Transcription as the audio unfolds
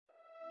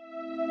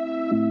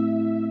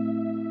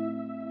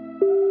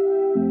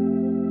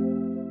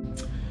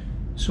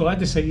So I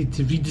decided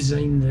to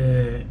redesign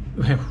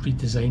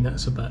redesign,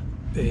 that's a bit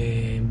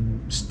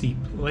steep.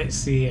 Let's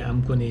say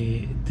I'm going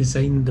to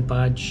design the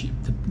badge,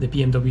 the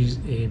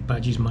BMW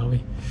badges my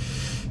way.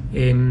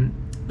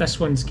 This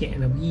one's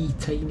getting a wee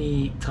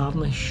tiny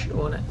tarnish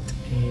on it.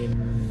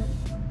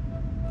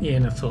 Yeah,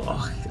 and I thought,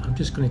 oh, I'm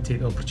just going to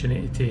take the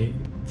opportunity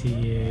to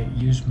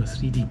use my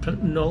 3D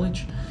printing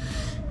knowledge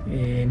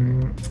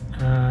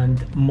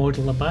and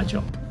model a badge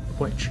up,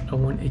 which I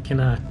want to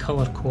kind of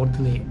colour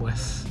coordinate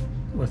with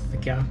the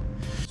car.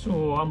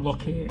 So I'm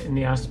lucky in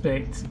the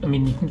aspect, I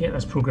mean, you can get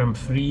this program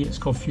free, it's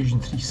called Fusion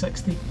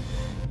 360,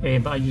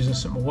 but I use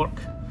this at my work.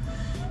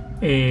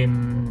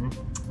 And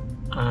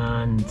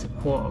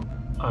what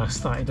I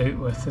started out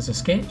with is a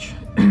sketch.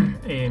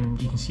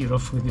 You can see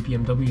roughly the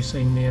BMW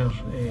sign there,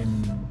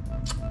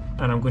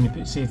 and I'm going to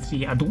put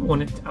Z3. I don't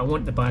want it, I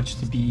want the badge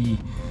to be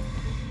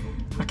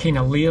a kind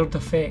of layered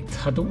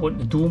effect. I don't want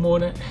the dome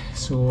on it,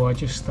 so I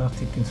just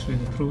started going through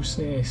the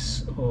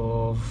process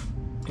of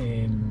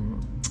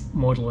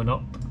modelling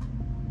up.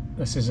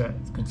 This is it,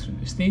 going through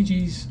the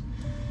stages,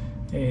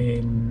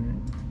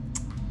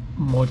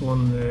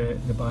 modelling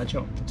the badge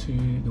up to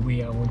the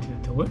way I wanted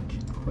it to look,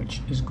 which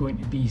is going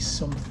to be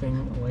something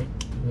like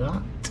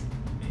that.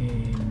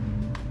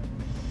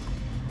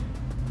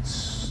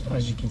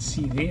 As you can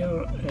see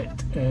there,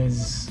 it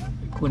is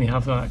going to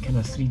have that kind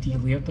of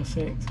 3D layered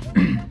effect,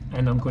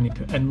 and I'm going to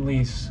put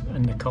inlays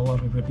in the colour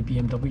where the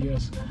BMW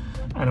is,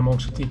 and I'm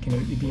also taking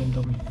out the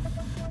BMW.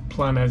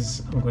 Plan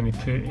is I'm going to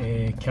put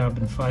a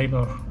carbon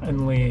fibre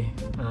inlay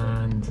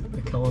and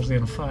the colours there.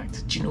 In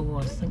fact, do you know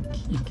what, I think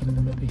you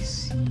can maybe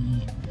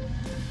see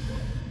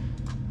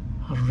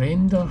a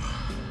render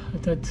I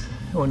did.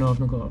 Oh no, I've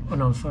not got, oh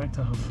no, in fact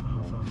I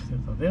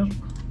have there.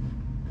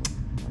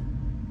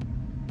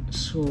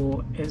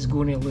 So it's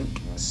going to look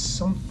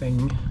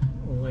something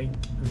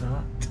like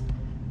that.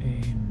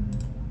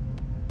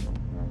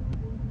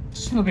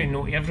 It's not going to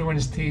know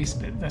everyone's taste,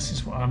 but this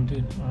is what I'm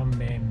doing.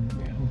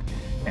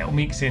 It'll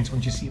make sense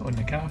once you see it on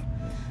the car,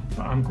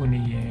 but I'm going to,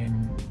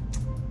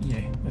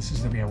 yeah, this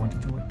is the way I want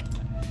it to look.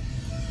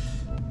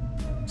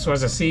 So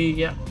as I say,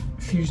 yeah,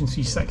 Fusion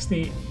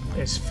 360,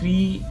 it's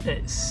free,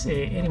 it's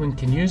anyone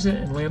can use it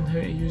and learn how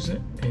to use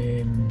it.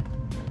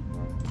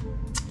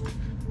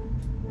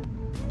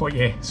 But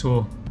yeah,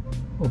 so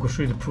we'll go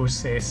through the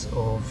process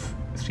of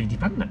 3D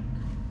printing it.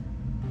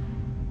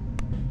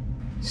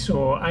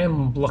 So I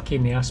am lucky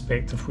in the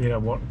aspect of where I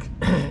work.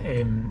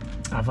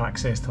 I've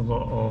access to a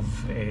lot of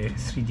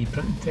 3D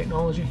printing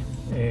technology.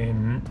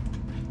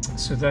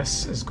 So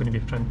this is going to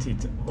be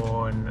printed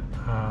on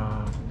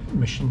a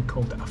machine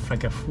called a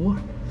Figure 4.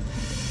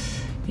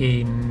 It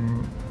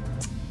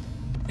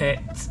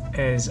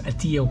is a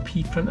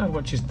DLP printer,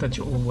 which is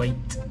digital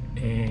light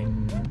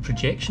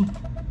projection.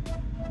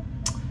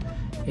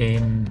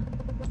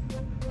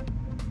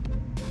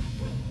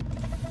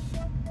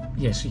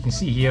 Yeah, so you can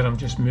see here I'm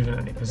just moving it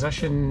into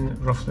position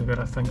roughly where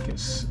I think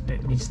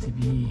it needs to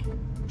be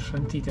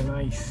printed, and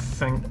I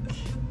think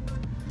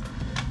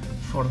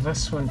for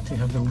this one to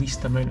have the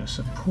least amount of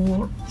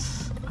support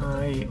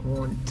I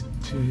want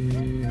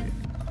to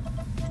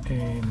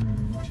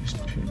just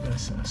put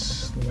this at a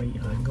slight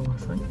angle, I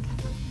think.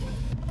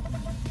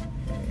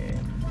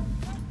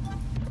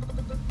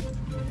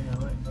 Yeah,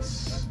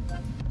 let's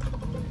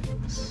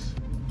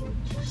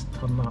just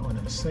turn that on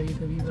its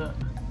side a wee bit.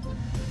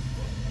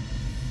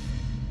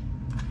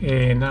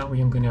 And that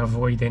way I'm going to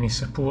avoid any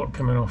support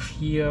coming off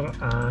here,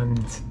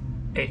 and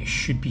it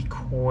should be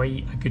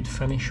quite a good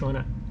finish on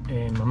it.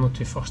 I'm not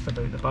too fussed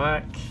about the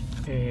back,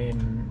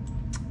 and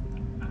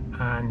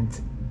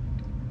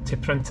to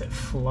print it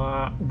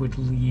flat would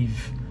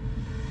leave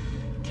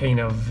kind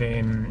of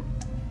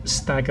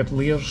staggered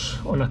layers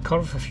on a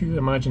curve. If you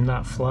imagine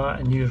that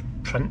flat and you're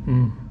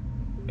printing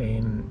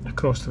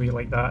across the way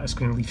like that, it's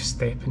going to leave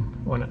stepping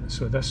on it.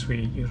 So this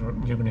way you're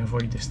going to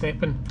avoid the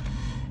stepping.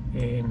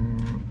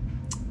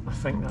 I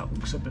think that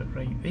looks a bit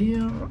right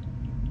there.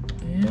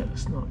 Yeah,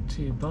 it's not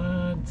too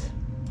bad.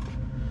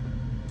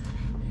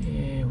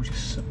 Yeah, we'll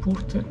just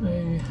support it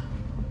now.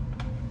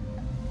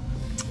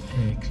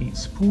 Create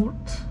support.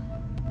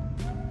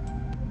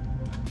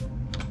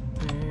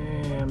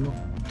 I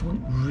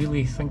don't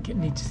really think it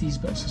needs these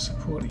bits of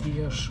support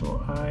here,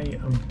 so I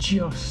am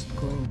just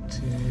going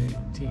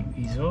to take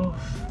these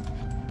off.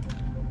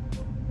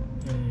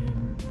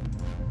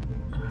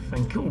 I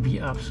think it will be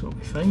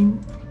absolutely fine.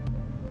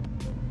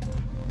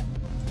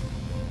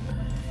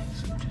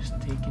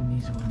 Taking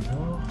these ones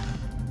off.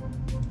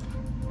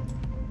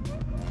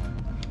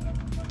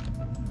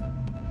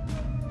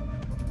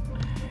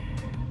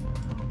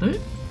 That'll do.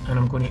 And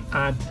I'm going to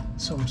add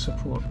some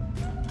support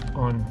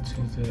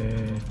onto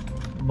the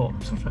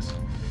bottom surface.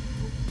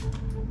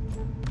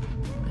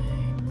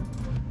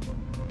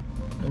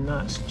 And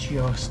that's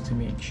just to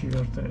make sure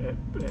that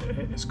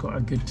it's got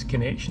a good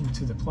connection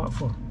to the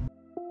platform.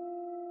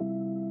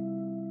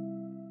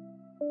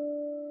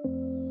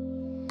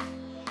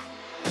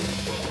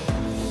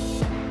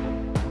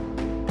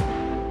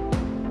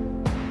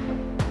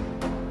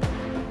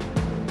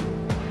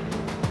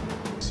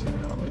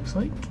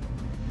 Like.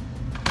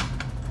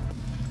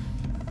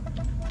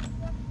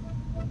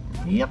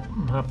 Yep,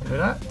 I'm happy with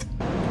that.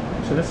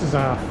 So this is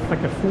a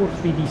figure 4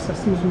 3D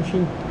systems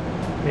machine,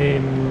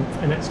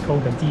 and it's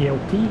called a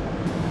DLP,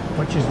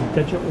 which is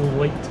digital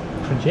light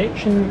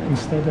projection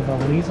instead of a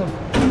laser.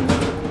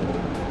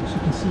 So you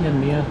can see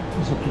in there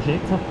is a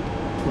projector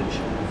which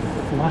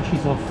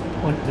flashes off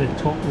onto the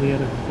top layer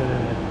of the,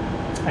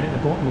 and at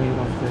the bottom layer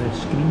of the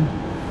screen,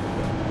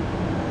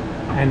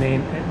 and then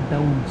it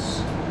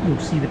builds, you'll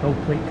see the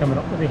build plate coming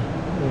up with it.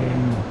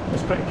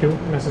 It's pretty cool,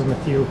 and this is a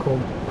material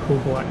called Pro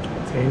Black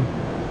 10.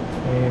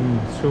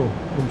 So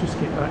we'll just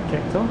get that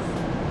kicked off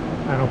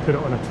and I'll put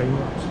it on a time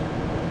lapse.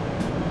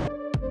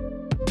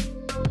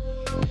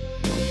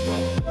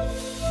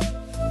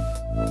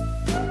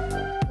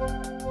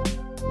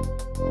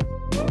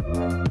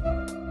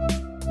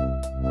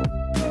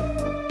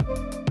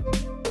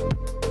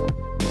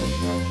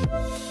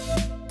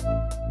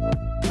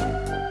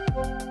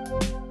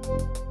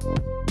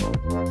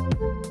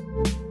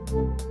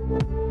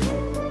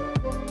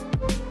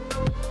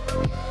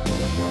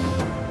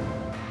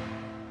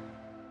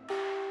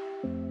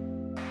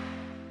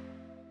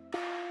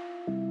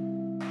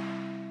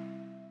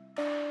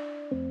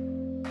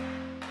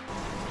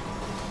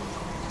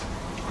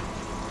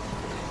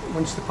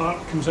 Once the part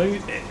comes out,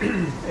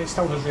 it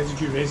still has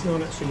residue resin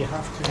on it, so you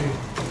have to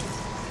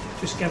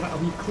just give it a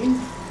wee clean,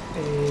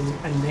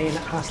 and then it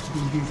has to be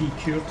UV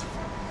cured.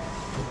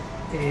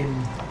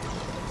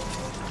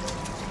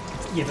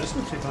 Yeah, but it's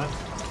not too bad.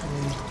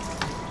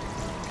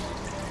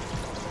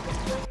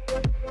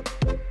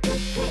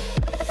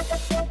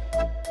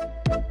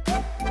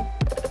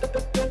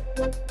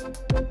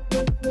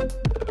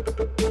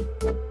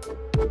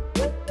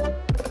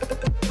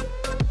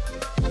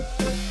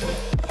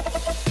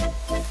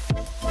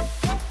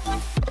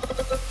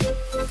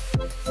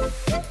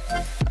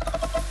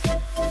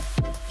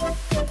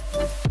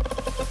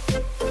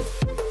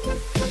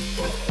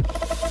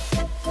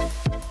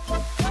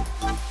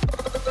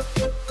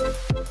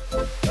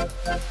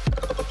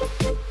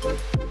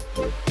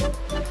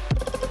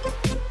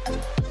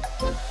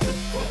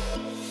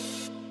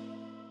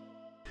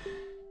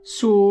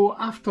 So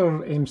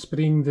after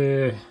spraying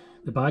the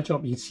badge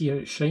up, you can see how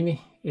it's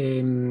shiny.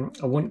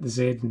 I want the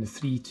Z and the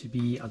 3 to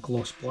be a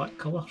gloss black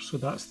colour, so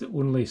that's the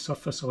only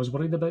surface I was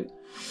worried about.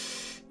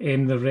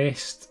 The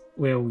rest,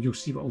 well, you'll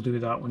see what I'll do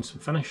with that once I'm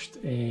finished.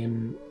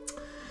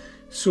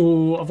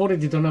 So I've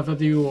already done a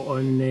video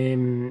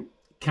on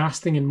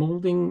casting and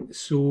moulding,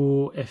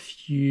 so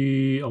if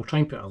you, I'll try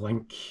and put a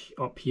link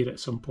up here at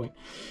some point,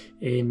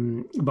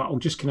 but I'll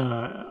just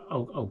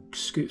I'll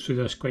scoot through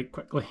this quite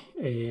quickly,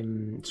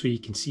 so you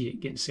can see it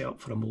getting set up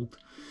for a mould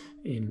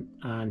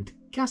and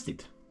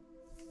casted.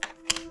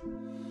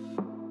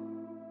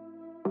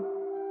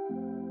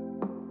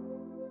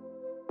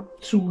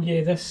 So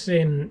yeah, this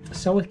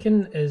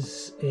silicone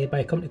is by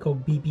a company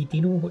called BB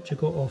Dino, which I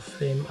got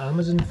off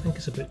Amazon. I think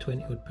it's about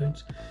 £20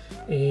 odd.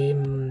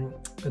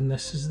 And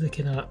this is the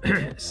kind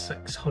of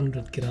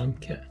 600 gram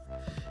kit.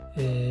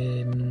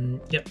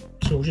 Yep,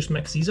 so we'll just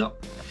mix these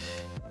up,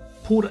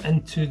 pour it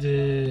into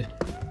the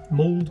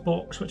mould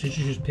box, which is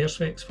used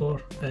Perspex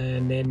for,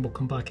 and then we'll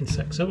come back in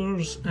 6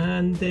 hours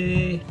and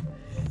see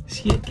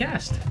it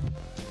cast.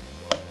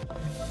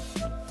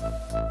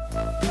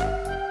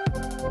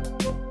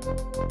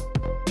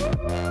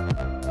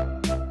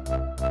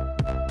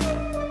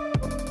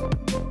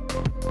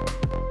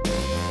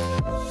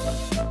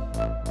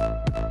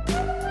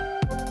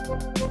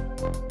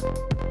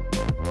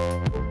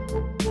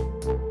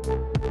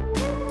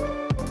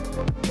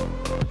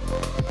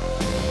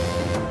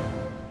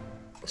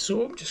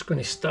 So I'm just going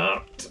to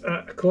start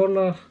at the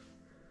corner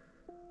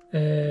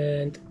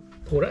and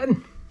pour it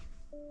in.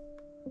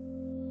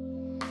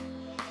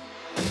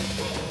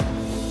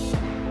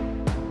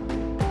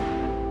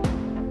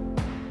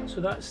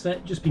 So that's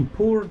it, just been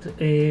poured.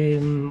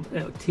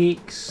 It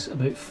takes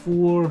about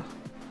 4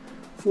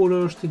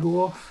 hours to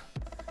go off,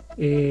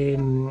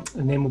 and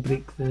then we'll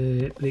break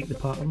the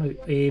pattern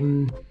out.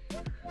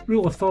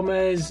 Rule of thumb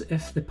is,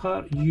 if the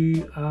part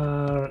you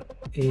are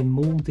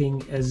moulding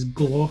is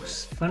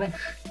gloss finish,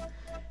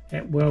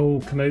 it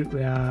will come out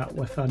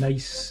with a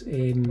nice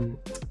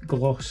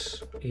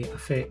gloss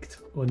effect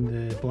on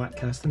the black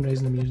casting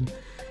resin I'm using.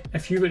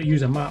 If you were to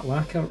use a matte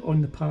lacquer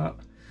on the part,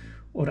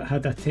 or it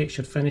had a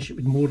textured finish, it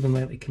would more than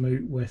likely come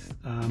out with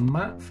a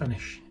matte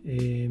finish.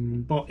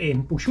 But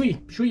we'll show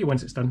you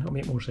once it's done, it'll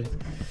make more sense.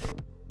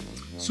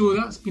 So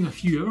that's been a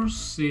few hours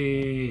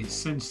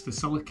since the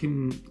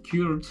silicone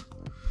cured.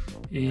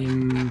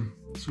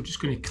 So just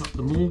going to cut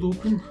the mould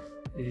open,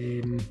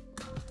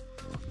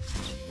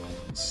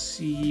 let's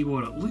see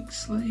what it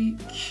looks like.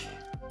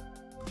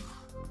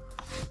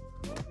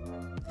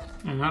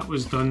 And that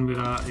was done with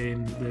that,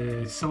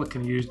 the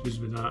silicone used was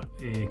with that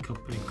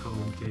company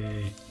called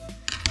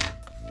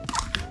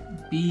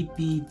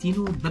BB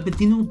Dino, I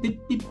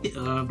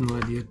have no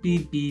idea,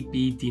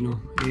 BB Dino.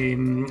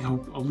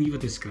 I'll leave a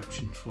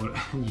description for it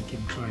and you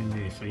can try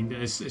and find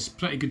it. It's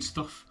pretty good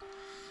stuff.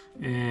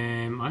 I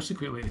actually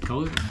quite like the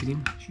colour, it's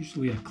green. It's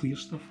usually a clear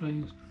stuff I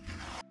use.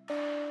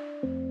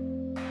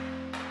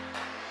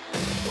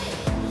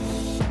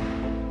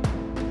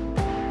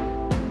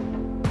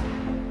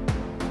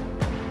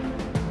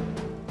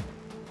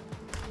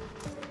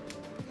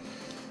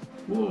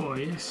 Oh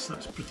yes,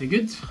 that's pretty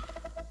good.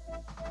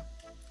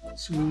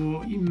 So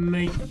you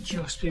might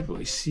just be able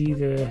to see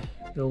the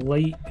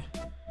light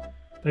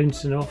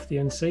bouncing off the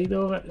inside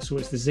of it. So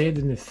it's the Z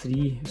and the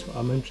 3 is what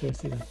I'm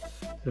interested in.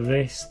 The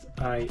rest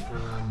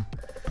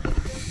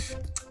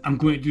I'm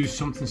going to do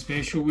something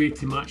special with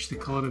to match the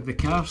colour of the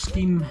car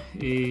scheme.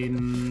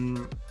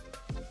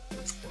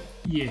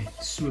 Yeah,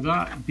 so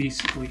that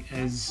basically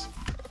is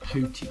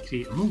how to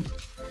create a mould.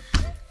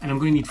 And I'm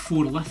going to need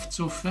 4 lifts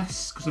off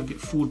this because I've got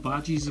 4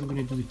 badges. I'm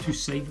going to do the 2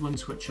 side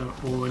ones which are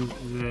on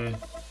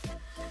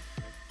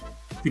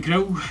the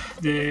grill,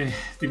 the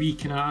wee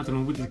kind of, I don't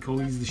know, what do they call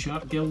these, the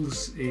sharp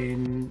gills.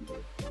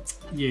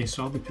 Yeah,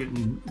 so I'll be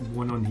putting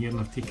one on here and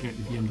I've taken out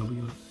the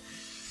BMW.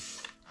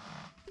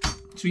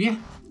 So yeah,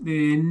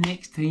 the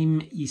next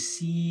time you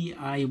see,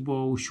 I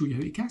will show you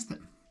how to cast it.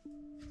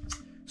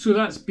 So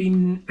that's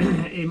been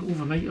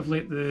overnight. I've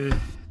let the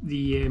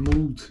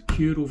mould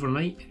cure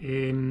overnight.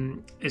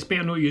 It's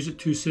better not to use it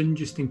too soon,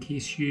 just in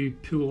case you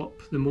pull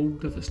up the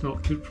mould if it's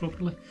not cured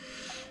properly.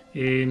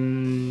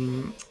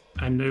 And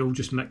now I'll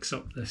just mix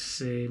up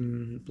this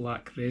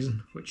black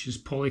resin, which is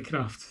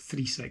Polycraft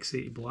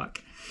 3680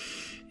 black.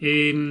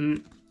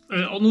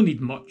 I'll not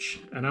need much,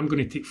 and I'm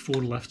going to take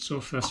 4 lifts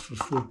off this for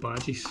 4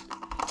 badges.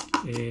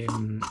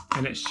 And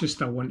it's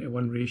just a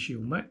 1:1 ratio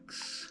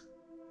mix.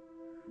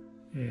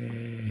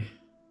 That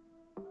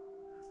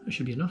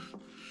should be enough.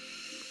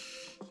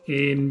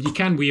 You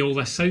can weigh all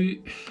this out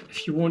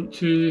if you want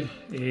to,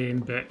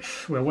 but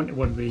well,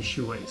 1:1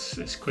 ratio,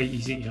 it's quite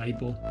easy to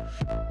eyeball.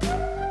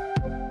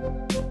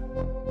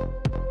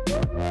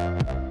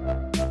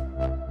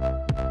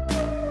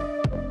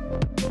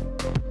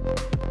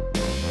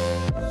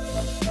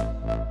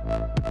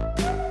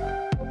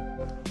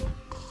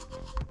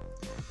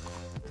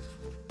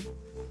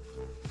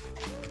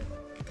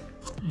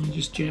 And you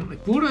just gently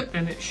pour it,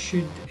 and it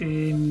should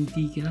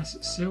degas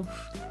itself.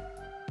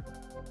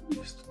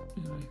 Just,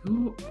 there we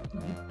go.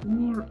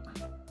 Pour.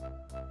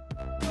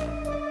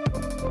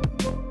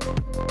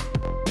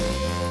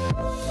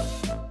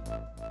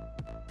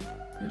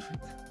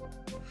 Perfect.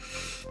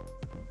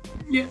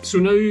 Yeah, so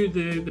now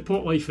the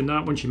pot life in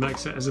that, once you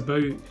mix it, is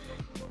about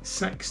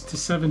 6 to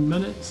 7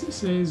 minutes. It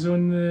says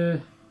on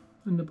the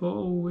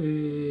bottle.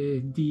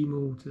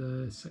 Demold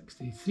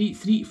 3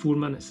 to 4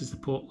 minutes is the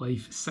pot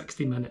life.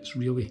 60 minutes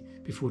really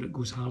before it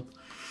goes hard.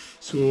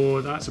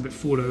 So that's about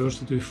 4 hours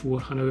to do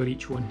 4, an hour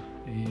each one.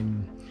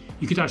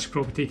 You could actually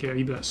probably take it a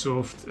wee bit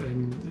soft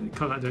and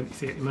cut that down to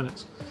 30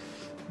 minutes,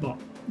 but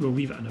we'll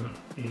leave it an hour.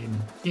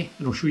 Yeah,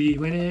 and I'll show you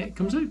when it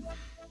comes out.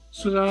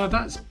 So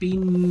that's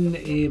been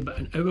about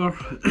an hour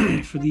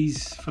for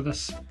this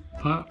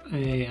part.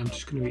 I'm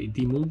just going to wait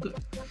to demold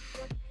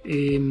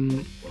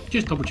it.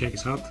 Just double check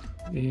it's hard.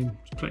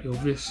 It's pretty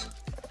obvious.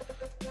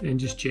 Then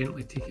just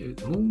gently take it out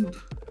the mould.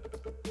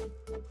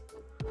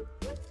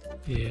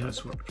 Yeah,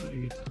 that's worked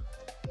pretty good.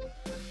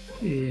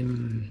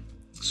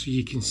 So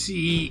you can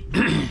see,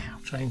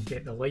 I'll try and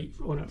get the light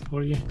on it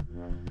for you.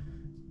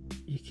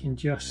 You can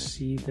just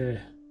see the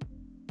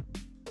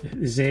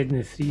Z and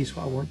the 3 is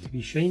what I want to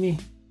be shiny.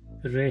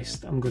 The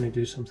rest I'm going to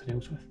do something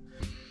else with.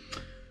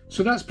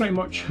 So that's pretty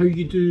much how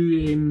you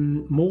do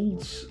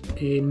moulds.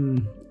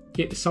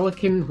 Get the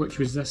silicon, which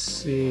was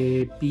this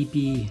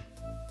BB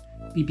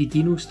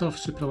Dino stuff,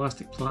 super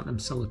elastic platinum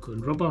silicone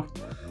rubber.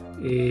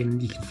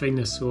 You can find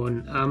this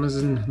on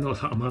Amazon, not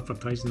that I'm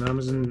advertising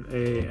Amazon,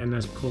 and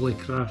this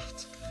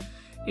Polycraft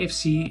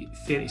FC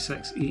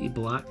 3680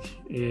 black.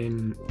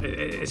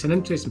 It's an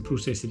interesting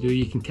process to do.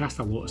 You can cast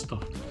a lot of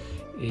stuff,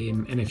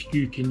 and if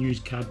you can use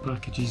CAD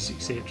packages,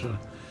 etc.,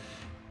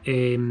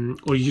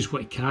 or you just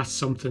want to cast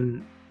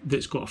something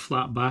that's got a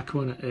flat back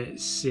on it,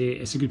 it's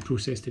a good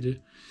process to do,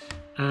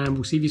 and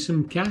will save you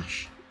some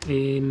cash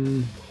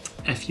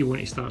if you want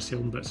to start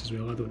selling bits as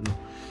well. I don't know,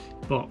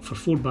 but for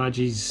 4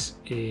 badges,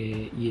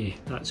 yeah,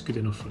 that's good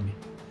enough for me.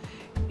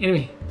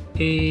 Anyway,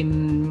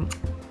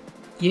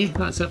 yeah,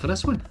 that's it for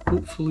this one.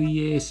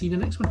 Hopefully see you in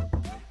the next one.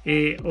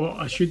 Or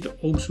I should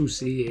also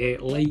say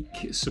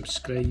like,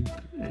 subscribe,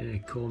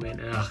 comment,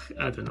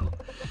 I don't know.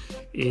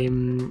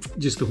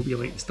 Just to hope you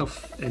like the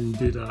stuff and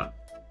do that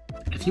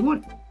if you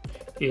want.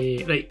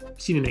 Right,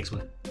 see you in the next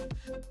one.